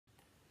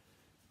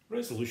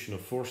Resolution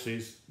of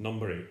forces,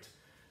 number 8.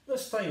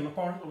 This time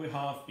apparently we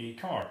have a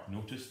car,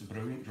 notice the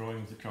brilliant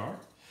drawing of the car,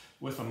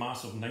 with a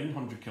mass of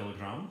 900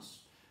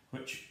 kilograms,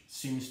 which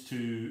seems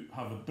to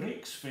have a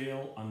brakes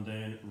fail and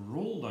then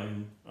roll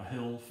down a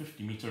hill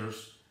 50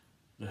 metres.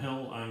 The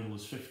hill angle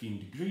is 15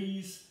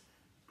 degrees,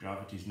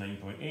 gravity is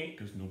 9.8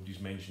 because nobody's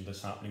mentioned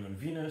this happening on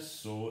Venus,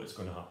 so it's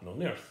going to happen on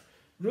the Earth.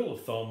 Rule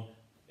of thumb,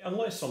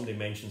 unless somebody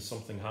mentions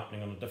something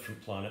happening on a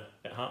different planet,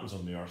 it happens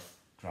on the Earth,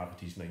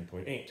 gravity is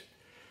 9.8.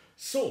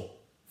 So,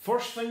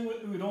 first thing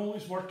that we would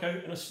always work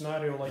out in a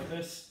scenario like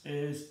this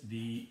is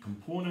the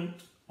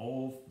component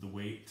of the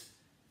weight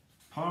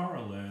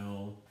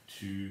parallel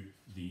to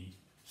the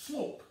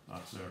slope.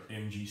 That's our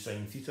mg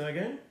sine theta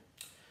again.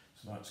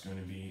 So that's going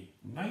to be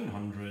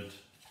 900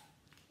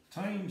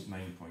 times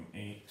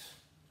 9.8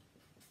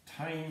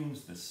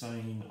 times the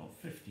sine of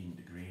 15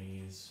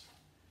 degrees,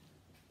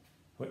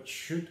 which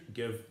should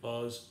give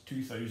us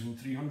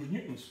 2,300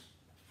 newtons.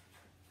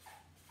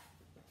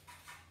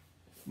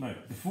 Now,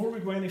 before we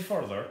go any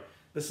further,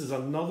 this is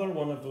another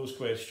one of those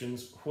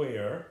questions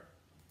where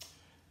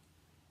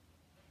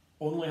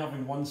only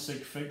having one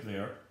sig fig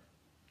there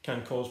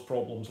can cause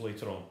problems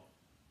later on.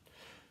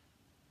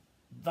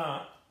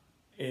 That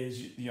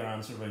is your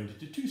answer rounded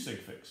to 2 sig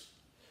figs.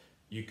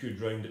 You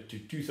could round it to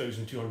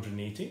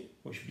 2,280,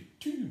 which would be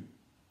 3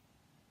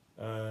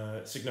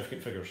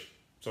 significant figures.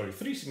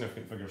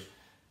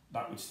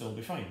 That would still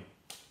be fine.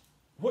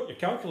 What your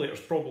calculator's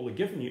probably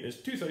given you is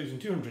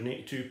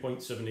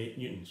 2,282.78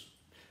 newtons.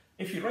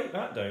 If you write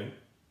that down,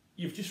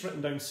 you've just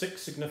written down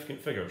 6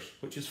 significant figures,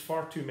 which is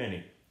far too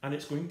many, and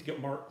it's going to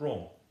get marked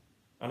wrong.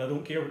 And I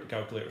don't care what the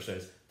calculator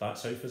says,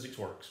 that's how physics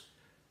works.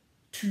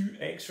 2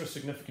 extra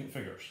significant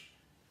figures.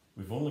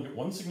 We've only got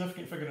 1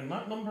 significant figure in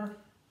that number,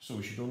 so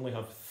we should only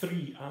have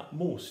 3 at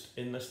most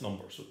in this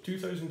number. So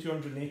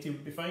 2,280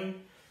 would be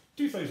fine,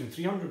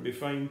 2,300 would be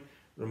fine,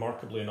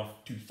 remarkably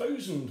enough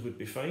 2,000 would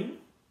be fine,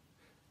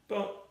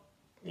 but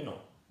you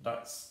know,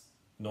 that's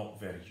not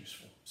very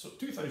useful. So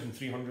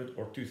 2,300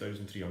 or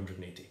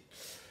 2,380.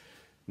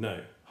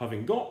 Now,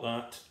 having got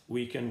that,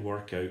 we can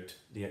work out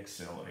the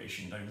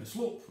acceleration down the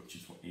slope, which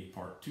is what A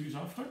part 2 is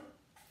after.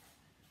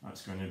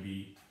 That's going to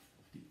be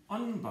the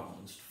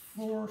unbalanced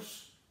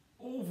force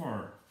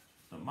over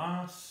the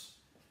mass.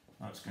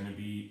 That's going to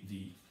be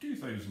the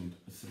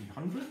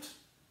 2,300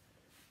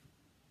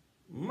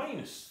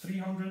 minus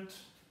 300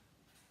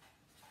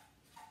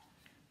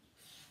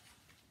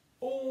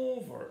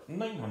 over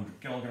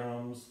 900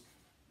 kilograms,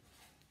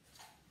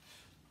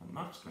 and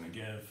that's going to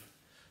give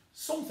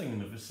something in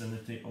the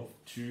vicinity of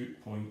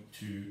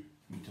 2.2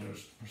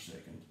 meters per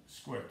second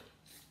squared.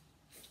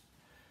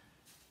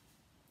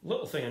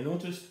 Little thing I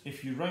noticed,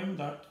 if you round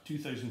that to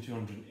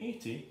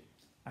 2,280,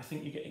 I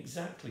think you get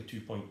exactly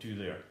 2.2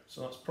 there.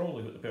 So that's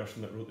probably what the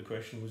person that wrote the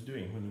question was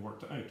doing when they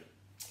worked it out.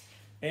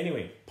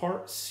 Anyway,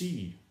 part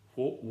C,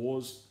 what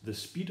was the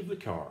speed of the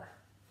car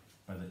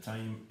by the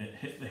time it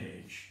hit the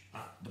hedge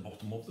at the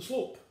bottom of the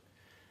slope?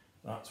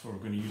 That's where we're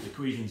going to use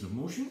equations of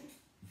motion.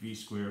 V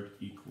squared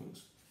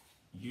equals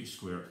u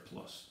squared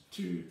plus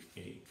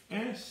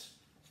 2as.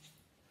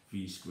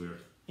 V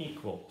squared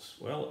equals,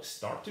 well, it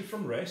started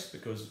from rest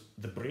because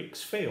the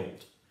brakes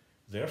failed.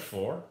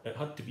 Therefore, it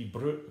had to be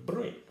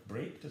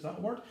braked, is that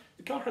a word?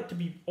 The car had to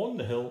be on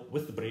the hill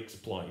with the brakes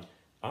applied.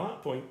 At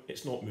that point,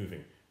 it's not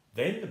moving.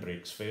 Then the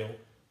brakes fail,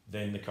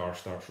 then the car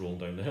starts rolling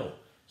down the hill.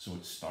 So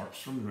it starts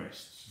from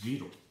rest,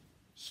 0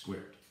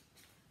 squared,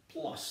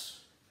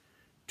 plus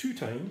 2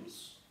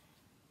 times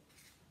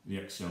the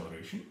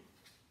acceleration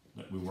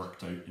that we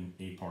worked out in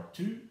A part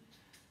 2,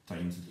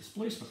 times the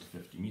displacement of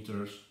 50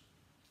 metres,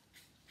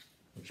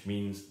 which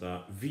means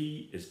that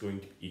V is going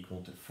to be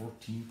equal to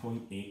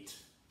 14.8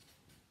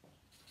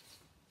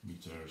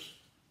 metres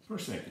per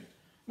second.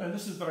 Now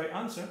this is the right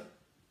answer,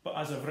 but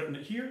as I've written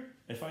it here,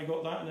 if I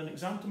got that in an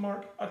exam to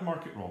mark, I'd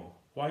mark it wrong.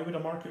 Why would I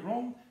mark it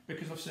wrong?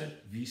 Because I've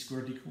said V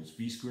squared equals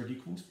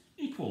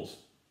equals.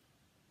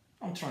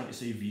 I'm trying to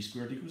say V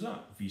squared equals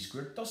that. V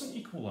squared doesn't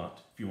equal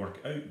that. If you work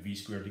it out, V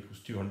squared equals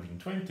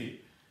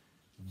 220.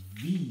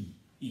 V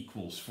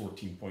equals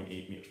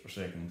 14.8 meters per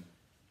second.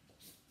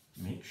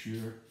 Make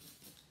sure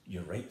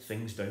you write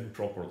things down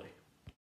properly.